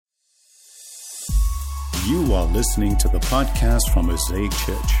You are listening to the podcast from Mosaic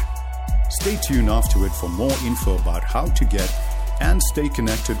Church. Stay tuned after it for more info about how to get and stay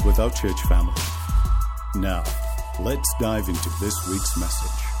connected with our church family. Now, let's dive into this week's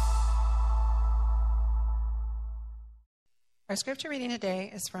message. Our scripture reading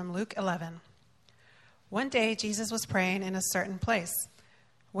today is from Luke 11. One day, Jesus was praying in a certain place.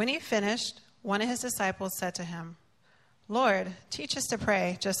 When he finished, one of his disciples said to him, "Lord, teach us to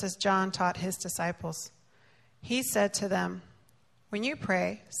pray, just as John taught his disciples." He said to them, "When you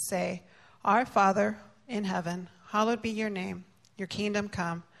pray, say, 'Our Father in heaven, hallowed be your name. Your kingdom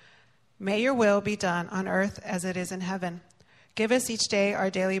come. May your will be done on earth as it is in heaven. Give us each day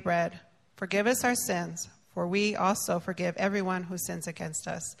our daily bread. Forgive us our sins, for we also forgive everyone who sins against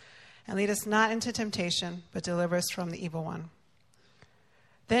us. And lead us not into temptation, but deliver us from the evil one.'"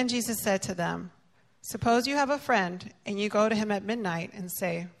 Then Jesus said to them, "Suppose you have a friend, and you go to him at midnight and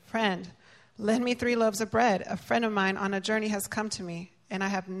say, 'Friend, lend me 3 loaves of bread. A friend of mine on a journey has come to me, and I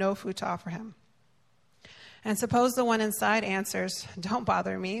have no food to offer him.' And suppose the one inside answers, 'Don't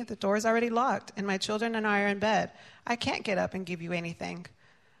bother me. The door's already locked, and my children and I are in bed. I can't get up and give you anything.'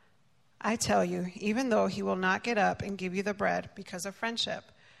 I tell you, even though he will not get up and give you the bread because of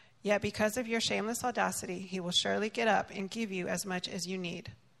friendship, yet because of your shameless audacity, he will surely get up and give you as much as you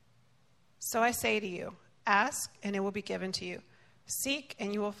need. So I say to you, ask, and it will be given to you. Seek,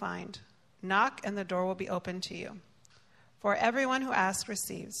 and you will find. Knock, and the door will be opened to you. For everyone who asks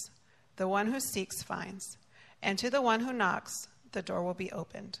receives. The one who seeks finds. And to the one who knocks, the door will be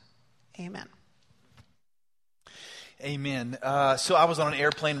opened." Amen. Amen. So I was on an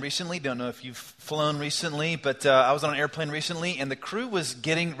airplane recently. Don't know if you've flown recently, but I was on an airplane recently, and the crew was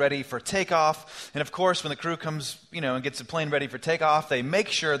getting ready for takeoff. And of course, when the crew comes, and gets the plane ready for takeoff, they make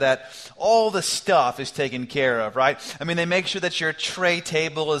sure that all the stuff is taken care of, right? I mean, they make sure that your tray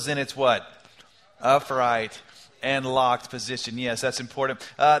table is in its what? Upright and locked position. Yes, that's important.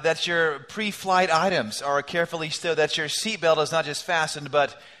 That your pre-flight items are carefully stowed. That your seatbelt is not just fastened,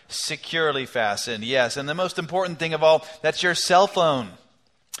 but securely fastened. Yes, and the most important thing of all, that your cell phone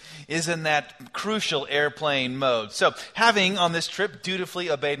is in that crucial airplane mode. So, having on this trip dutifully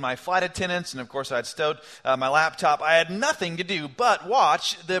obeyed my flight attendants, and of course I'd stowed my laptop, I had nothing to do but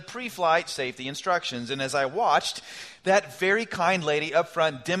watch the pre-flight safety instructions. And as I watched, that very kind lady up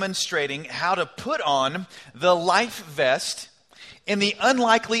front demonstrating how to put on the life vest in the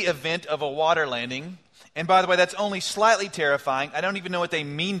unlikely event of a water landing. And by the way, that's only slightly terrifying. I don't even know what they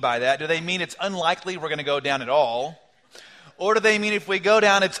mean by that. Do they mean it's unlikely we're going to go down at all? Or do they mean if we go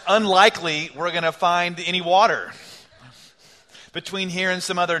down, it's unlikely we're going to find any water? Between here and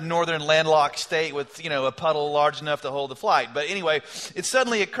some other northern landlocked state with, a puddle large enough to hold the flight. But anyway, it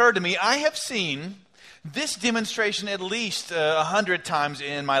suddenly occurred to me, I have seen this demonstration at least 100 times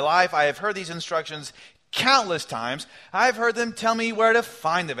in my life. I have heard these instructions countless times. I've heard them tell me where to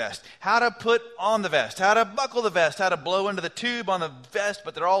find the vest, how to put on the vest, how to buckle the vest, how to blow into the tube on the vest,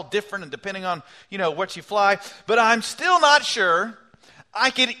 but they're all different and depending on, what you fly. But I'm still not sure I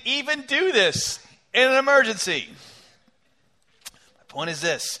could even do this in an emergency. My point is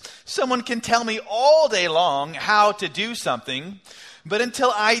this: someone can tell me all day long how to do something, but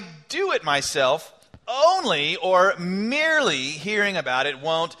until I do it myself, only or merely hearing about it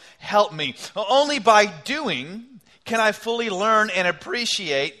won't help me. Only by doing can I fully learn and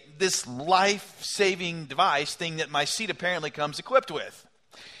appreciate this life-saving device thing that my seat apparently comes equipped with.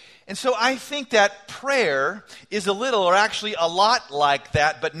 And so I think that prayer is a little, or actually a lot like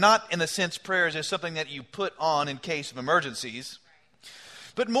that, but not in the sense prayer is just something that you put on in case of emergencies,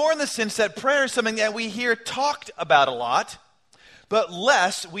 but more in the sense that prayer is something that we hear talked about a lot, but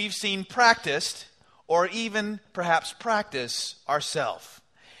less we've seen practiced, or even perhaps practice ourselves.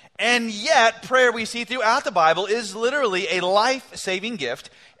 And yet, prayer we see throughout the Bible is literally a life-saving gift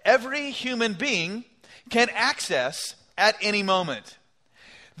every human being can access at any moment.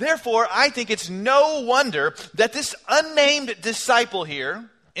 Therefore, I think it's no wonder that this unnamed disciple here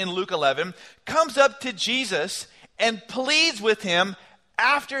in Luke 11 comes up to Jesus and pleads with him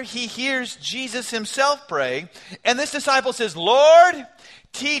after he hears Jesus himself pray. And this disciple says, "Lord,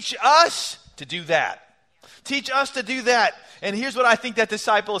 teach us to do that. Teach us to do that." And here's what I think that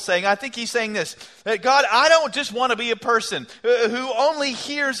disciple is saying. I think he's saying this: that God, I don't just want to be a person who only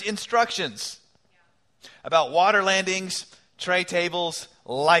hears instructions about water landings, tray tables,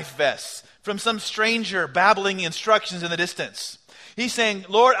 life vests from some stranger babbling instructions in the distance. He's saying,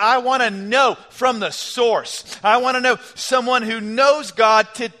 Lord, I want to know from the source. I want to know someone who knows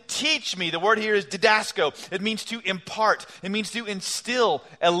God to teach me. The word here is didasko. It means to impart. It means to instill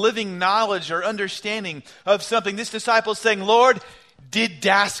a living knowledge or understanding of something. This disciple is saying, Lord,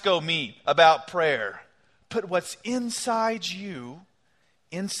 didasko me about prayer. put what's inside you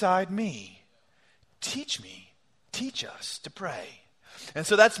inside me. Teach us to pray. And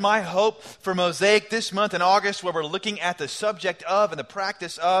so that's my hope for Mosaic this month in August, where we're looking at the subject of and the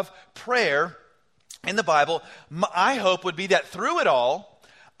practice of prayer in the Bible. My hope would be that through it all,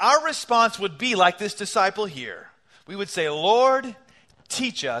 our response would be like this disciple here. We would say, Lord,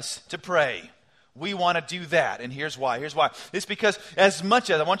 teach us to pray. We want to do that, and here's why. It's because as much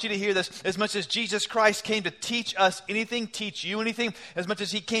as, I want you to hear this, as much as Jesus Christ came to teach us anything, teach you anything, as much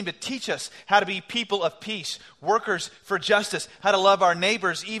as he came to teach us how to be people of peace, workers for justice, how to love our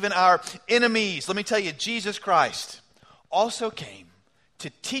neighbors, even our enemies. Let me tell you, Jesus Christ also came to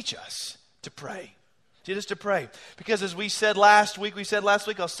teach us to pray. Teach us to pray. Because as we said last week,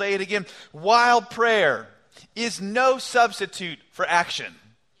 I'll say it again, while prayer is no substitute for action,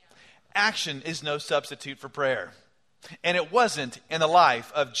 action is no substitute for prayer. And it wasn't in the life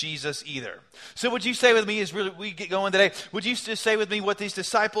of Jesus either. So would you say with me, as we get going today, would you just say with me what these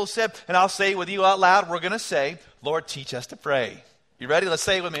disciples said? And I'll say it with you out loud. We're going to say, Lord, teach us to pray. You ready? Let's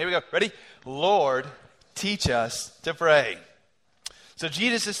say it with me. Here we go. Ready? Lord, teach us to pray. So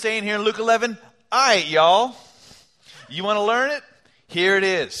Jesus is saying here in Luke 11, all right, y'all. You want to learn it? Here it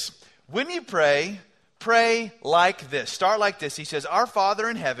is. When you pray, pray like this. Start like this. He says, Our Father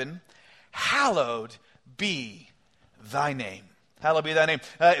in heaven, hallowed be thy name. Hallowed be thy name.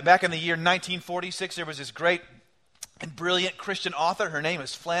 Back in the year 1946, there was this great and brilliant Christian author. Her name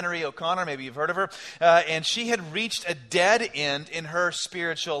is Flannery O'Connor. Maybe you've heard of her. And she had reached a dead end in her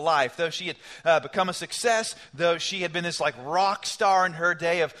spiritual life. Though she had become a success, though she had been this like rock star in her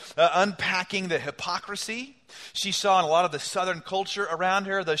day of unpacking the hypocrisy she saw in a lot of the Southern culture around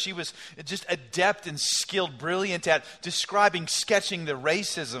her, though she was just adept and skilled, brilliant at describing, sketching the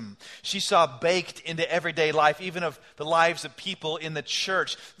racism she saw baked into everyday life, even of the lives of people in the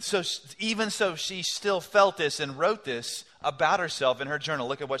church. So even so, she still felt this and wrote this about herself in her journal.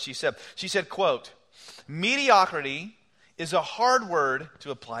 Look at what she said. She said, quote, mediocrity is a hard word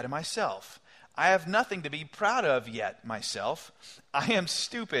to apply to myself. I have nothing to be proud of yet myself. I am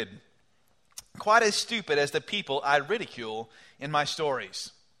stupid. Quite as stupid as the people I ridicule in my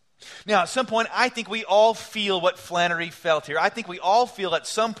stories. Now, at some point, I think we all feel what Flannery felt here. I think we all feel at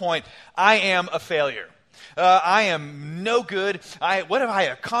some point, I am a failure. I am no good. What have I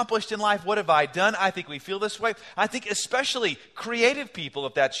accomplished in life? What have I done? I think we feel this way. I think especially creative people,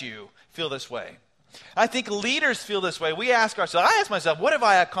 if that's you, feel this way. I think leaders feel this way. We ask ourselves, I ask myself, what have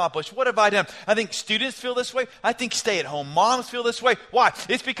I accomplished? What have I done? I think students feel this way. I think stay-at-home moms feel this way. Why?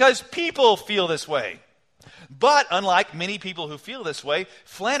 It's because people feel this way. But unlike many people who feel this way,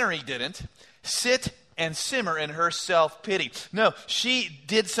 Flannery didn't sit and simmer in her self-pity. No, she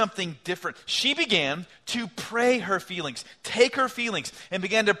did something different. She began to pray her feelings, take her feelings, and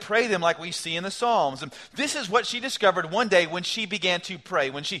began to pray them like we see in the Psalms. And this is what she discovered one day when she began to pray.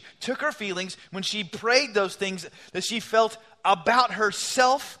 When she took her feelings, when she prayed those things that she felt about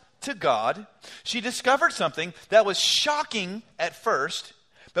herself to God, she discovered something that was shocking at first,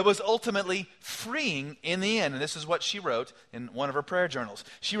 but was ultimately freeing in the end. And this is what she wrote in one of her prayer journals.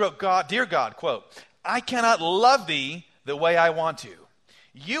 She wrote, God, dear God, quote, I cannot love thee the way I want to.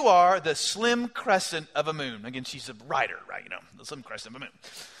 You are the slim crescent of a moon. Again, she's a writer, right? The slim crescent of a moon.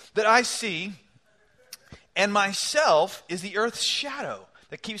 That I see, and myself is the earth's shadow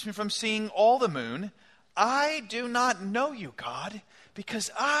that keeps me from seeing all the moon. I do not know you, God, because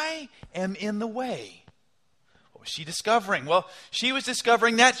I am in the way. What was she discovering? Well, she was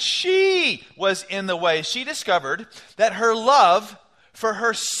discovering that she was in the way. She discovered that her love for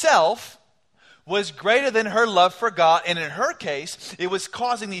herself was greater than her love for God. And in her case, it was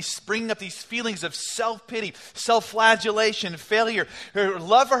bringing up these feelings of self-pity, self-flagellation, failure. Her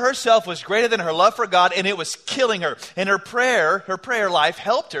love for herself was greater than her love for God, and it was killing her. And her prayer life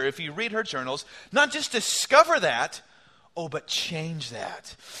helped her, if you read her journals, not just discover that, but change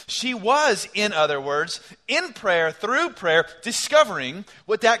that. She was, in other words, in prayer, through prayer, discovering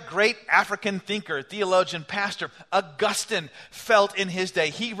what that great African thinker, theologian, pastor, Augustine, felt in his day.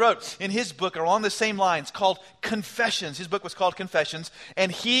 He wrote in his book along the same lines called Confessions. His book was called Confessions,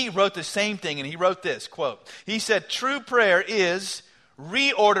 and he wrote the same thing, and he wrote this, quote, he said, true prayer is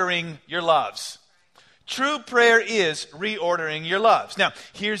reordering your loves. True prayer is reordering your loves. Now,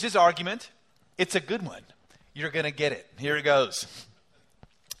 here's his argument. It's a good one. You're going to get it. Here it goes.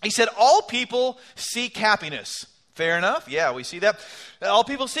 He said, all people seek happiness. Fair enough. Yeah, we see that. All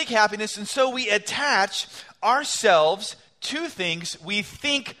people seek happiness, and so we attach ourselves to things we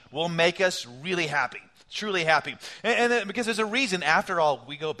think will make us really happy, truly happy. And because there's a reason, after all,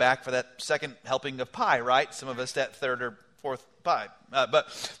 we go back for that second helping of pie, right? Some of us that third or 4th pie.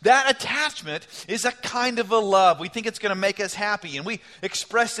 But that attachment is a kind of a love. We think it's going to make us happy. And we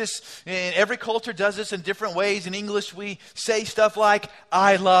express this, and every culture does this in different ways. In English, we say stuff like,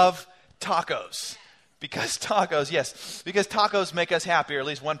 I love tacos. Because tacos make us happy, or at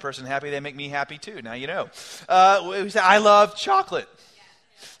least one person happy. They make me happy too. Now you know. We say, I love chocolate.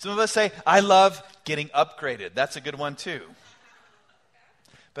 Some of us say, I love getting upgraded. That's a good one too.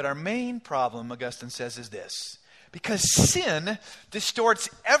 But our main problem, Augustine says, is this. Because sin distorts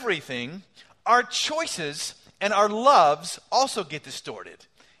everything, our choices and our loves also get distorted.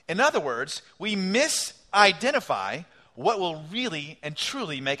 In other words, we misidentify what will really and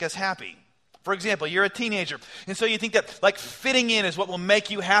truly make us happy. For example, you're a teenager, and so you think that like fitting in is what will make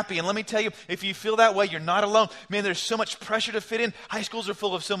you happy. And let me tell you, if you feel that way, you're not alone. Man, there's so much pressure to fit in. High schools are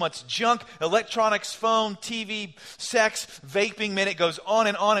full of so much junk, electronics, phone, TV, sex, vaping. Man, it goes on.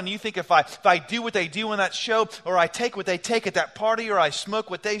 And you think if I do what they do on that show, or I take what they take at that party, or I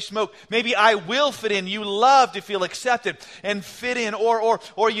smoke what they smoke, maybe I will fit in. You love to feel accepted and fit in, or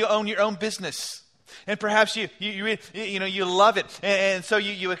you own your own business. And perhaps you love it, and so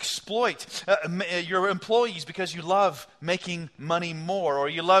you exploit your employees because you love making money more, or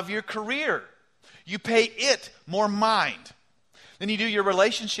you love your career. You pay it more mind than you do your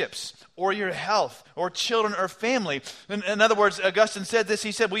relationships, or your health, or children, or family. In other words, Augustine said this.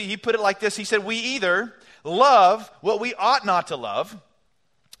 He put it like this. He said, we either love what we ought not to love,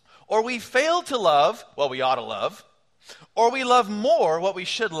 or we fail to love what we ought to love, or we love more what we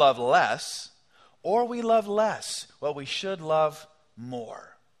should love less, or we love less what we should love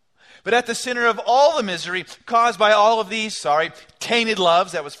more. But at the center of all the misery caused by all of these, tainted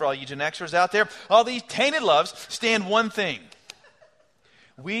loves, that was for all you Gen Xers out there, all these tainted loves stand one thing.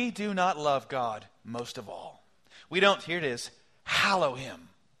 We do not love God most of all. We don't, here it is, hallow Him.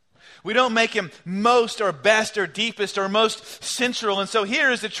 We don't make Him most or best or deepest or most central. And so here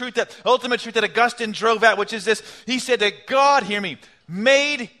is the truth, that ultimate truth that Augustine drove at, which is this. He said that God, hear me,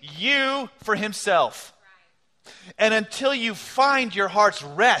 made you for Himself. And until you find your heart's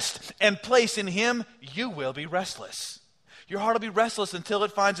rest and place in Him, you will be restless. Your heart will be restless until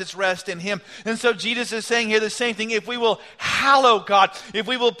it finds its rest in Him. And so Jesus is saying here the same thing. If we will hallow God, if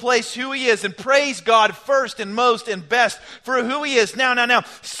we will place who He is and praise God first and most and best for who He is. Now,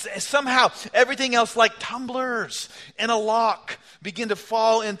 somehow everything else like tumblers and a lock begin to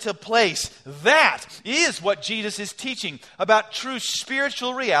fall into place. That is what Jesus is teaching about true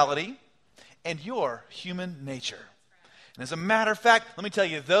spiritual reality and your human nature. And as a matter of fact, let me tell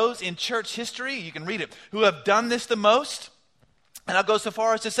you, those in church history, you can read it, who have done this the most, and I'll go so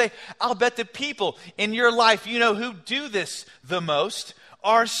far as to say, I'll bet the people in your life you know who do this the most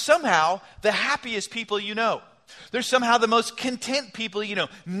are somehow the happiest people you know. They're somehow the most content people you know.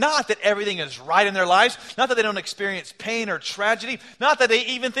 Not that everything is right in their lives. Not that they don't experience pain or tragedy. Not that they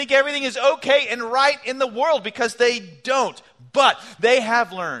even think everything is okay and right in the world, because they don't. But they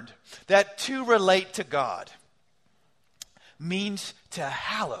have learned that to relate to God means to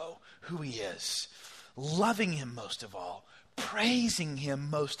hallow who He is, loving Him most of all, praising Him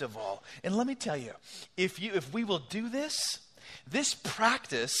most of all. And let me tell you, if we will do this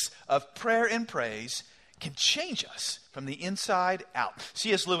practice of prayer and praise can change us from the inside out.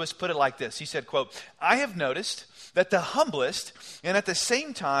 C.S. Lewis put it like this. He said, quote, I have noticed that the humblest and at the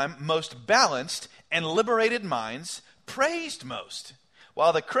same time most balanced and liberated minds praised most,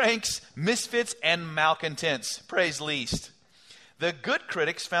 while the cranks, misfits, and malcontents praised least. The good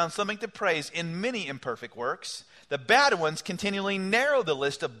critics found something to praise in many imperfect works. The bad ones continually narrow the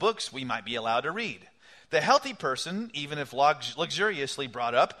list of books we might be allowed to read. The healthy person, even if luxuriously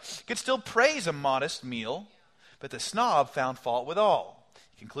brought up, could still praise a modest meal, but the snob found fault with all.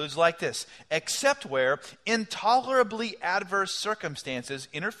 He concludes like this: except where intolerably adverse circumstances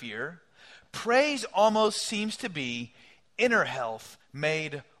interfere, praise almost seems to be inner health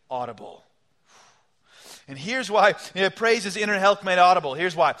made audible. And here's why praise is inner health made audible.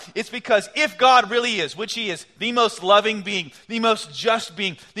 Here's why. It's because if God really is, which He is, the most loving being, the most just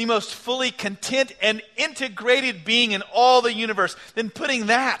being, the most fully content and integrated being in all the universe, then putting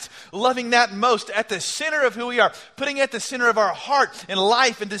that, loving that most at the center of who we are, putting it at the center of our heart and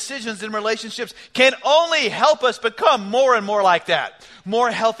life and decisions and relationships can only help us become more and more like that.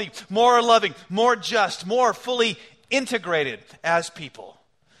 More healthy, more loving, more just, more fully integrated as people.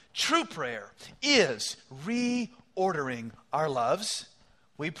 True prayer is reordering our loves.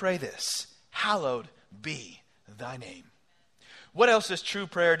 We pray this: hallowed be Thy name. What else does true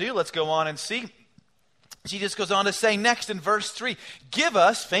prayer do? Let's go on and see. Jesus goes on to say next in verse 3, give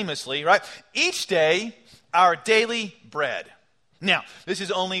us, famously, right, each day our daily bread. Now, this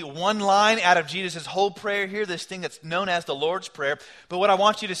is only one line out of Jesus' whole prayer here, this thing that's known as the Lord's Prayer. But what I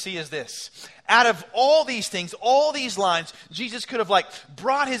want you to see is this. Out of all these things, all these lines, Jesus could have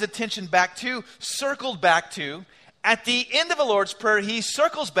brought his attention back to, circled back to. At the end of the Lord's Prayer, he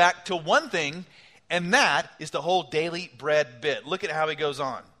circles back to one thing, and that is the whole daily bread bit. Look at how he goes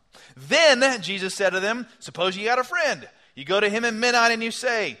on. Then Jesus said to them, suppose you got a friend. You go to him at midnight and you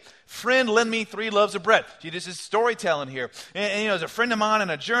say, friend, lend me 3 loaves of bread. Jesus is storytelling here. And as a friend of mine on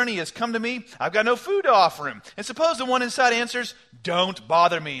a journey has come to me, I've got no food to offer him. And suppose the one inside answers, don't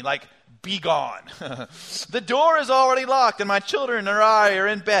bother me, be gone. The door is already locked and my children and I are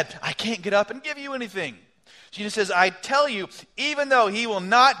in bed. I can't get up and give you anything. Jesus says, I tell you, even though he will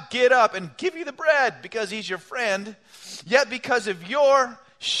not get up and give you the bread because he's your friend, yet because of your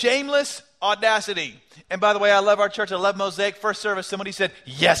shameless audacity. And by the way, I love our church. I love Mosaic. First service, somebody said,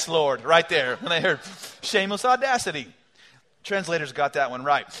 yes, Lord, right there. When they heard shameless audacity. Translators got that one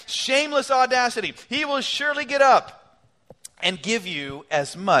right. Shameless audacity. He will surely get up and give you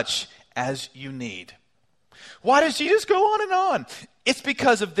as much as you need. Why does Jesus go on and on? It's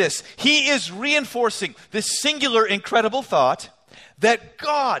because of this. He is reinforcing this singular, incredible thought that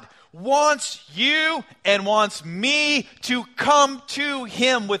God wants you and wants me to come to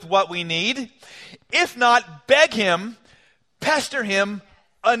him with what we need. If not, beg him, pester him,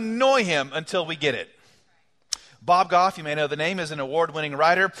 annoy him until we get it. Bob Goff, you may know the name, is an award-winning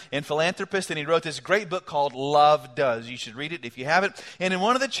writer and philanthropist, and he wrote this great book called Love Does. You should read it if you haven't. And in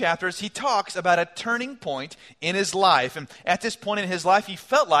one of the chapters, he talks about a turning point in his life. And at this point in his life, he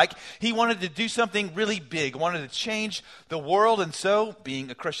felt like he wanted to do something really big, wanted to change the world. And so,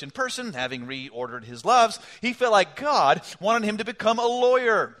 being a Christian person, having reordered his loves, he felt like God wanted him to become a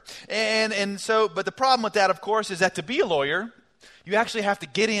lawyer. But the problem with that, of course, is that to be a lawyer, you actually have to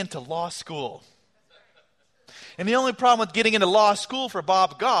get into law school. And the only problem with getting into law school for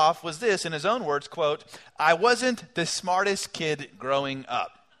Bob Goff was this, in his own words, quote, I wasn't the smartest kid growing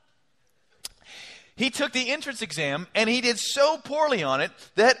up. He took the entrance exam and he did so poorly on it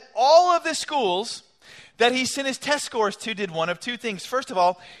that all of the schools that he sent his test scores to did one of two things. First of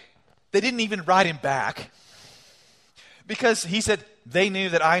all, they didn't even write him back because he said they knew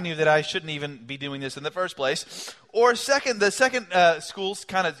that I shouldn't even be doing this in the first place. Or the second schools,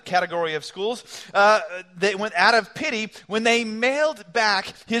 kind of category of schools, they went out of pity. When they mailed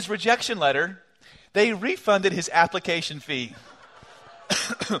back his rejection letter, they refunded his application fee.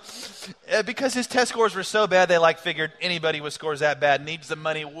 Because his test scores were so bad, they figured anybody with scores that bad needs the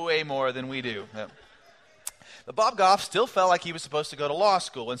money way more than we do. But Bob Goff still felt like he was supposed to go to law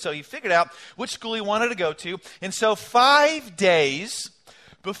school. And so he figured out which school he wanted to go to. And so 5 days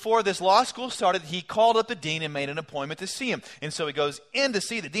before this law school started, he called up the dean and made an appointment to see him. And so he goes in to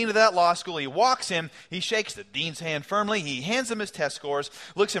see the dean of that law school. He walks in. He shakes the dean's hand firmly. He hands him his test scores,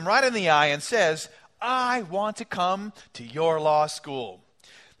 looks him right in the eye and says, I want to come to your law school.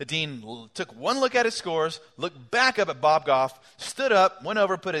 The dean took one look at his scores, looked back up at Bob Goff, stood up, went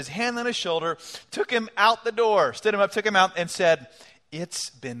over, put his hand on his shoulder, took him out the door, stood him up, took him out, and said, it's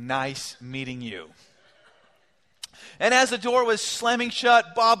been nice meeting you. And as the door was slamming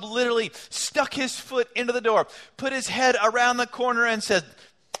shut, Bob literally stuck his foot into the door, put his head around the corner and said,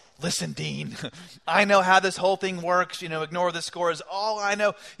 listen, Dean, I know how this whole thing works. Ignore the scores. All I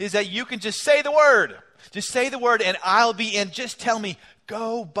know is that you can just say the word. Just say the word and I'll be in. Just tell me,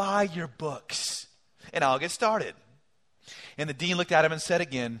 go buy your books and I'll get started. And the dean looked at him and said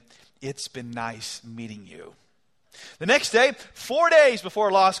again, it's been nice meeting you. The next day, 4 days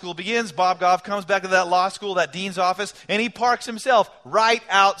before law school begins, Bob Goff comes back to that law school, that dean's office, and he parks himself right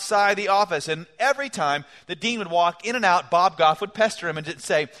outside the office. And every time the dean would walk in and out, Bob Goff would pester him and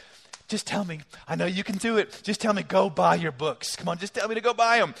say, just tell me, I know you can do it. Just tell me, go buy your books. Come on, just tell me to go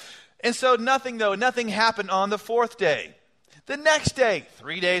buy them. And so nothing happened on the 4th day. The next day,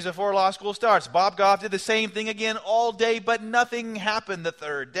 3 days before law school starts, Bob Goff did the same thing again all day, but nothing happened the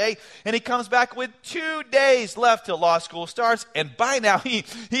 3rd day. And he comes back with 2 days left till law school starts. And by now, he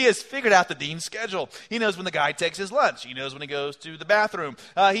has figured out the dean's schedule. He knows when the guy takes his lunch. He knows when he goes to the bathroom.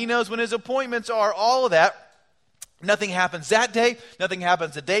 He knows when his appointments are, all of that. Nothing happens that day. Nothing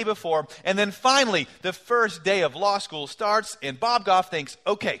happens the day before. And then finally, the first day of law school starts, and Bob Goff thinks,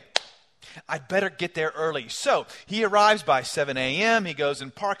 okay, I'd better get there early. So he arrives by 7 a.m. He goes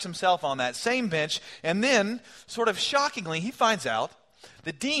and parks himself on that same bench. And then, sort of shockingly, he finds out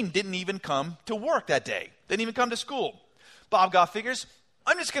the dean didn't even come to work that day. Didn't even come to school. Bob Goff figures,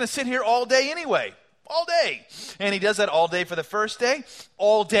 I'm just going to sit here all day anyway. All day. And he does that all day for the first day,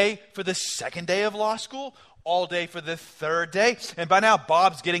 all day for the second day of law school, all day for the third day. And by now,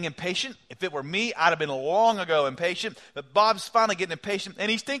 Bob's getting impatient. If it were me, I'd have been long ago impatient. But Bob's finally getting impatient,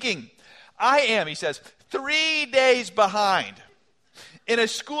 and he's thinking, he says, 3 days behind in a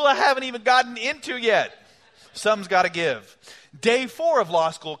school I haven't even gotten into yet. Something's got to give. Day 4 of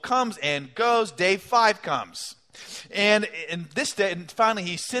law school comes and goes. Day 5 comes. And this day, and finally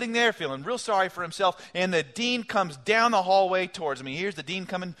he's sitting there feeling real sorry for himself, and the dean comes down the hallway towards him. He hears the dean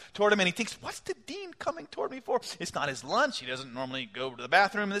coming toward him, and he thinks, what's the dean coming toward me for? It's not his lunch. He doesn't normally go to the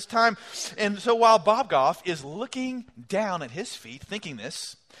bathroom this time. And so while Bob Goff is looking down at his feet, thinking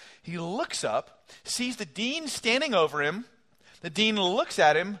this, he looks up, sees the dean standing over him. The dean looks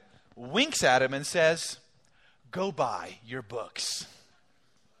at him, winks at him, and says, "Go buy your books."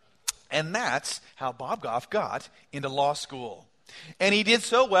 And that's how Bob Goff got into law school. And he did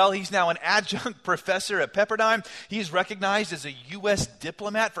so well, he's now an adjunct professor at Pepperdine. He's recognized as a U.S.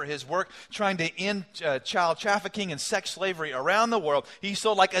 diplomat for his work trying to end child trafficking and sex slavery around the world. He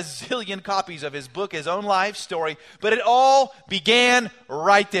sold like a zillion copies of his book, his own life story. But it all began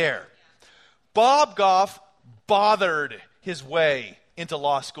right there. Bob Goff bothered his way into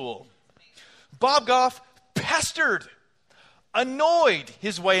law school. Bob Goff pestered, annoyed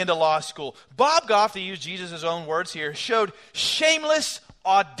his way into law school. Bob Goff, to use Jesus' own words here, showed shameless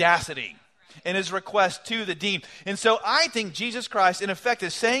audacity in his request to the dean. And so I think Jesus Christ, in effect,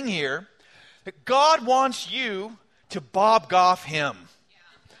 is saying here that God wants you to Bob Goff him.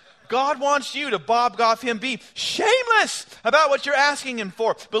 God wants you to Bob Goff him. Be shameless about what you're asking him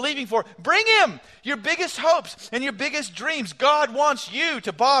for, believing for. Bring him your biggest hopes and your biggest dreams. God wants you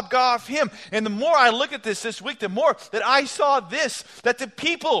to Bob Goff him. And the more I look at this week, the more that I saw this, that the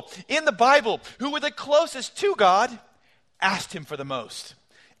people in the Bible who were the closest to God asked him for the most.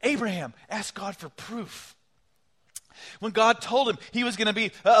 Abraham asked God for proof. When God told him he was going to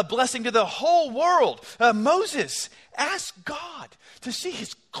be a blessing to the whole world, Moses asked God to see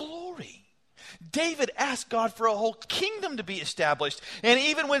his glory. David asked God for a whole kingdom to be established. And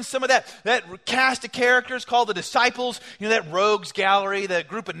even when some of that cast of characters called the disciples, that rogues gallery, that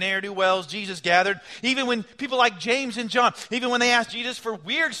group of ne'er-do-wells Jesus gathered, even when people like James and John, even when they asked Jesus for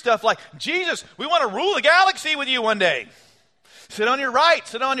weird stuff like, Jesus, we want to rule the galaxy with you one day. Sit on your right,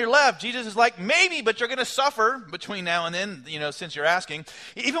 sit on your left. Jesus is like, maybe, but you're going to suffer between now and then, since you're asking.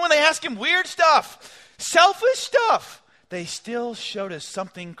 Even when they ask him weird stuff, selfish stuff, they still showed us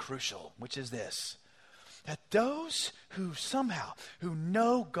something crucial, which is this, that those who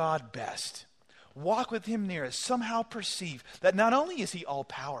know God best, walk with him near, somehow perceive that not only is he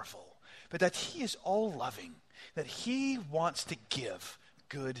all-powerful, but that he is all-loving, that he wants to give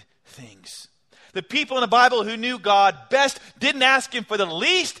good things. The people in the Bible who knew God best didn't ask him for the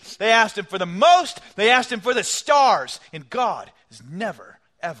least. They asked him for the most. They asked him for the stars. And God is never,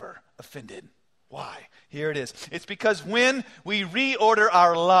 ever offended. Why? Here it is. It's because when we reorder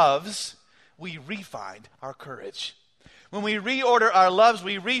our loves, we re-find our courage. When we reorder our loves,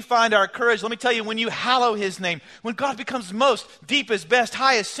 we re-find our courage. Let me tell you, when you hallow his name, when God becomes most, deepest, best,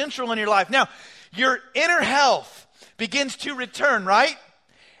 highest, central in your life, now, your inner health begins to return, right?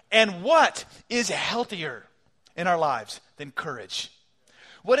 And what is healthier in our lives than courage?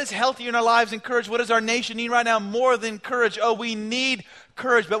 What is healthier in our lives than courage? What does our nation need right now more than courage? Oh, we need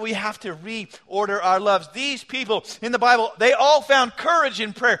courage, but we have to reorder our loves. These people in the Bible, they all found courage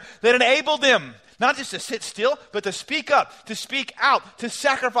in prayer that enabled them not just to sit still, but to speak up, to speak out, to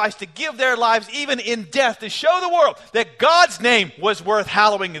sacrifice, to give their lives even in death, to show the world that God's name was worth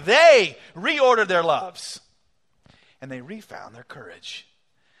hallowing. They reordered their loves, and they refound their courage.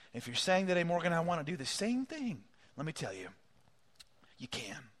 If you're saying today, Morgan, I want to do the same thing, let me tell you, you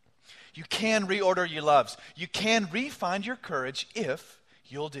can. You can reorder your loves. You can re-find your courage if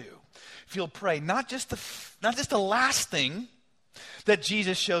you'll do. If you'll pray, not just the last thing that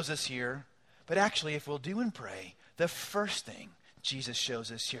Jesus shows us here, but actually if we'll do and pray the first thing Jesus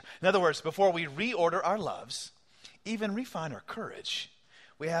shows us here. In other words, before we reorder our loves, even refine our courage,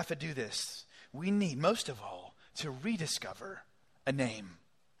 we have to do this. We need, most of all, to rediscover a name.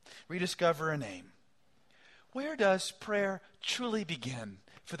 Rediscover a name. Where does prayer truly begin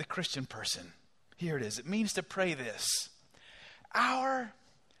for the Christian person? Here it is. It means to pray this. Our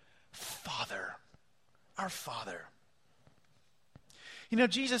Father. Our Father.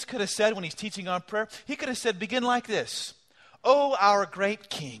 Jesus could have said when he's teaching on prayer, he could have said, begin like this. Oh, our great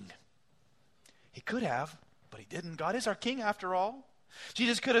King. He could have, but he didn't. God is our King after all.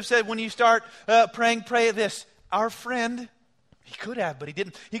 Jesus could have said when you start praying, pray this. Our friend. He could have, but he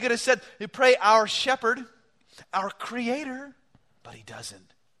didn't. He could have said, pray our shepherd, our creator, but he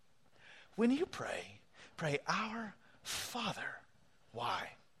doesn't. When you pray our Father. Why?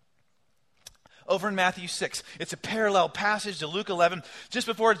 over in Matthew 6. It's a parallel passage to Luke 11. Just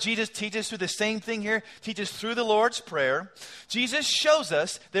before Jesus teaches through the same thing here, teaches through the Lord's Prayer, Jesus shows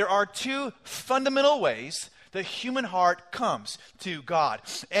us there are two fundamental ways the human heart comes to God.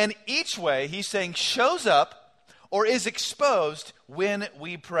 And each way, he's saying, shows up or is exposed when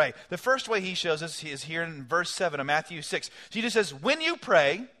we pray. The first way he shows us is here in verse 7 of Matthew 6. Jesus says, when you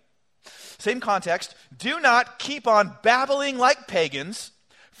pray, same context, do not keep on babbling like pagans,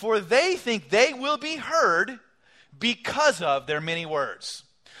 for they think they will be heard because of their many words.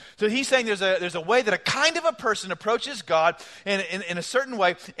 So he's saying there's a way that a kind of a person approaches God in a certain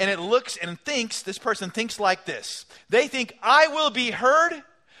way, and it looks and thinks, this person thinks like this. They think, I will be heard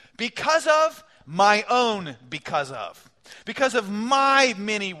because of my own because of my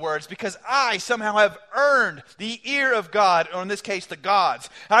many words, because I somehow have earned the ear of God, or in this case, the gods.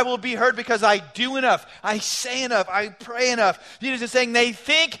 I will be heard because I do enough, I say enough, I pray enough. Jesus is saying they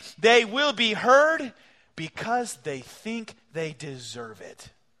think they will be heard because they think they deserve it.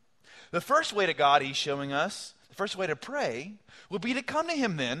 The first way to God, he's showing us, the first way to pray would be to come to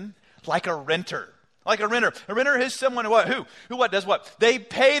him then like a renter. Like a renter. A renter is someone who does what? They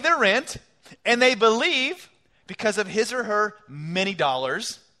pay their rent, and they believe, because of his or her many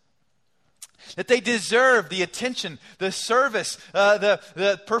dollars, that they deserve the attention, the service,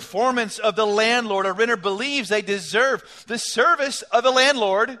 the performance of the landlord. A renter believes they deserve the service of the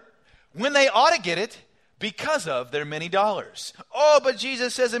landlord when they ought to get it because of their many dollars. Oh, but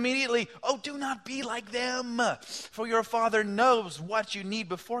Jesus says immediately, do not be like them, for your Father knows what you need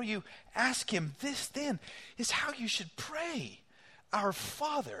before you ask him. This then is how you should pray. Our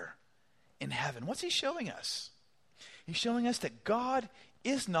Father in heaven. What's he showing us? He's showing us that God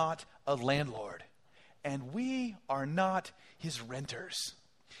is not a landlord, and we are not his renters.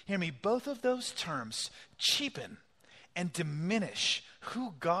 Hear me, both of those terms cheapen and diminish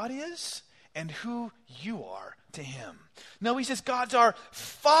who God is and who you are to him. No, he says God's our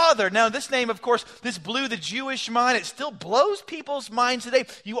Father. Now, this name, of course, this blew the Jewish mind. It still blows people's minds today.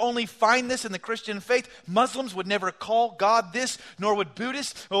 You only find this in the Christian faith. Muslims would never call God this, nor would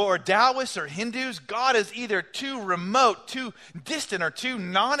Buddhists or Taoists or Hindus. God is either too remote, too distant, or too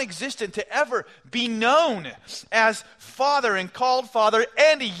non-existent to ever be known as Father and called Father.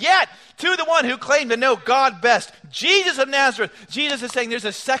 And yet, to the one who claimed to know God best, Jesus of Nazareth, Jesus is saying there's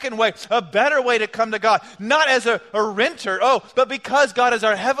a second way, a better way to come to God. Not as a renter, but because God is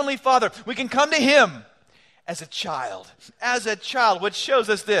our Heavenly Father, we can come to him as a child, which shows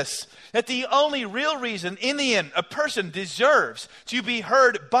us this, that the only real reason in the end a person deserves to be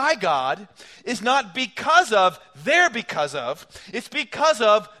heard by God is not because of their because of, it's because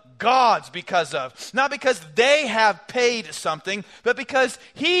of God's because of. Not because they have paid something, but because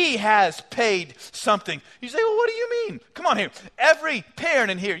he has paid something. You say, well, what do you mean? Come on here. Every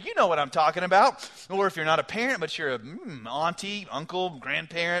parent in here, you know what I'm talking about. Or if you're not a parent, but you're an auntie, uncle,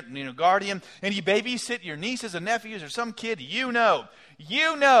 grandparent, guardian, and you babysit your nieces and nephews or some kid, you know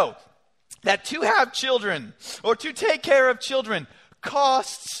that to have children or to take care of children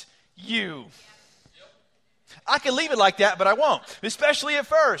costs you. I can leave it like that, but I won't. Especially at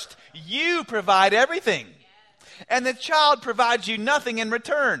first. You provide everything. And the child provides you nothing in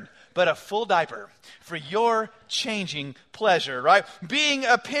return but a full diaper for your changing pleasure, right? Being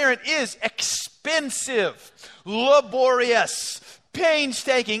a parent is expensive, laborious,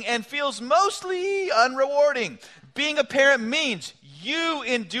 painstaking, and feels mostly unrewarding. Being a parent means you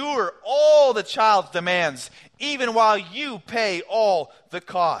endure all the child's demands, even while you pay all the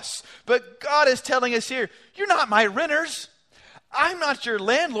costs. But God is telling us here, you're not my renters. I'm not your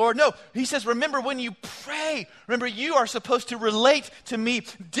landlord. No, he says, remember when you pray, remember you are supposed to relate to me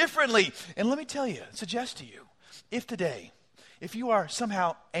differently. And let me tell you, suggest to you, if today, if you are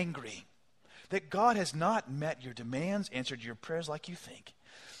somehow angry that God has not met your demands, answered your prayers like you think,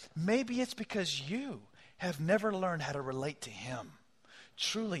 maybe it's because you have never learned how to relate to him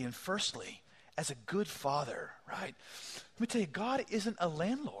truly and firstly as a good father, right? Let me tell you, God isn't a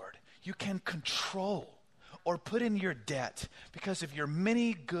landlord you can control or put in your debt because of your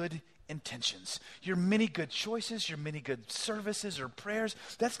many good intentions, your many good choices, your many good services or prayers.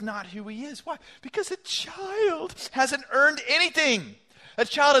 That's not who he is. Why? Because a child hasn't earned anything. A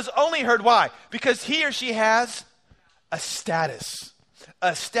child is only heard. Why? Because he or she has a status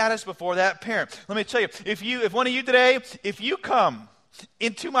before that parent. Let me tell you, if one of you today, if you come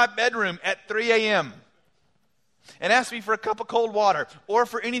into my bedroom at 3 a.m. and ask me for a cup of cold water, or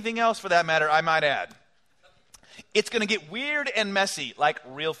for anything else for that matter, I might add, it's going to get weird and messy, like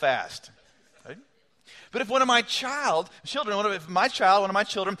real fast. Right? But if one of my children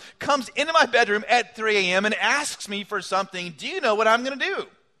comes into my bedroom at 3 a.m. and asks me for something, do you know what I'm going to do?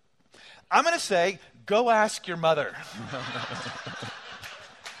 I'm going to say, go ask your mother.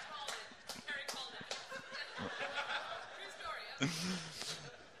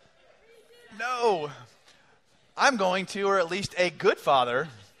 No, I'm going to, or at least a good father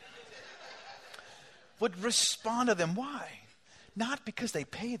would respond to them. Why? Not because they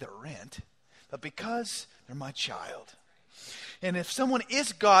pay the rent, but because they're my child. And if someone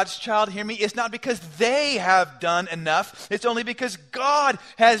is God's child, hear me, it's not because they have done enough. It's only because God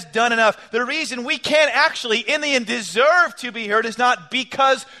has done enough. The reason we can't actually, in the end, deserve to be heard is not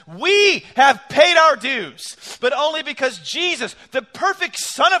because we have paid our dues, but only because Jesus, the perfect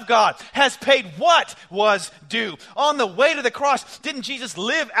Son of God, has paid what was due. On the way to the cross, didn't Jesus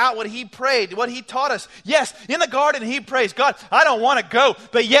live out what he prayed, what he taught us? Yes, in the garden he prays, God, I don't want to go,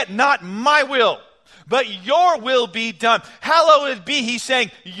 but yet not my will, but your will be done. Hallowed be, he's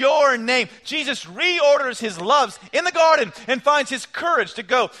saying, your name. Jesus reorders his loves in the garden and finds his courage to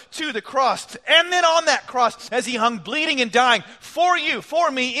go to the cross. And then on that cross, as he hung bleeding and dying for you, for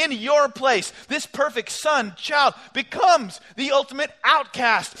me, in your place, this perfect son, child, becomes the ultimate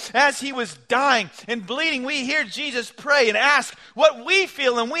outcast. As he was dying and bleeding, we hear Jesus pray and ask what we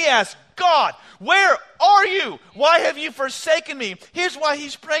feel, and we ask, God, where are you? Why have you forsaken me? Here's why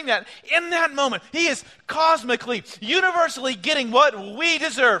he's praying that. In that moment, he is cosmically, universally getting what we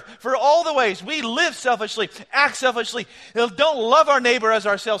deserve for all the ways we live selfishly, act selfishly, don't love our neighbor as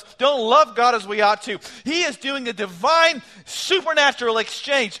ourselves, don't love God as we ought to. He is doing a divine, supernatural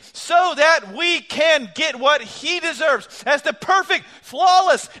exchange so that we can get what he deserves. As the perfect,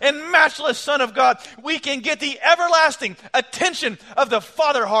 flawless, and matchless Son of God, we can get the everlasting attention of the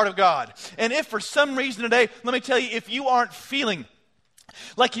Father heart of God. And if for some reason today, let me tell you, if you aren't feeling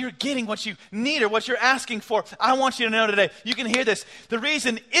like you're getting what you need or what you're asking for, I want you to know today, you can hear this. The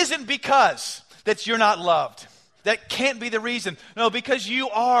reason isn't because that you're not loved. That can't be the reason. No, because you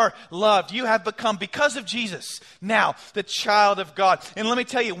are loved. You have become, because of Jesus, now the child of God. And let me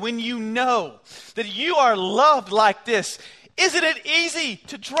tell you, when you know that you are loved like this, isn't it easy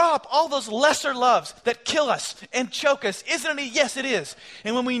to drop all those lesser loves that kill us and choke us? Isn't it? Yes, it is.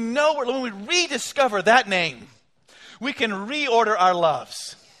 And when we know, when we rediscover that name, we can reorder our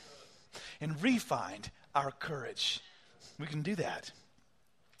loves and re-find our courage. We can do that.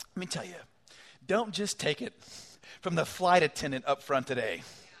 Let me tell you, don't just take it from the flight attendant up front today.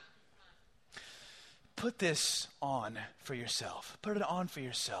 Put this on for yourself. Put it on for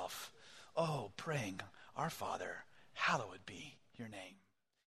yourself. Oh, praying, our Father, hallowed be your name.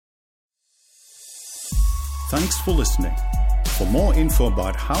 Thanks for listening. For more info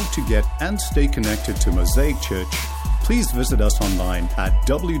about how to get and stay connected to Mosaic Church, please visit us online at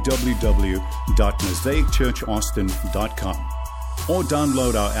www.mosaicchurchaustin.com or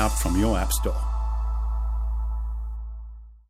download our app from your app store.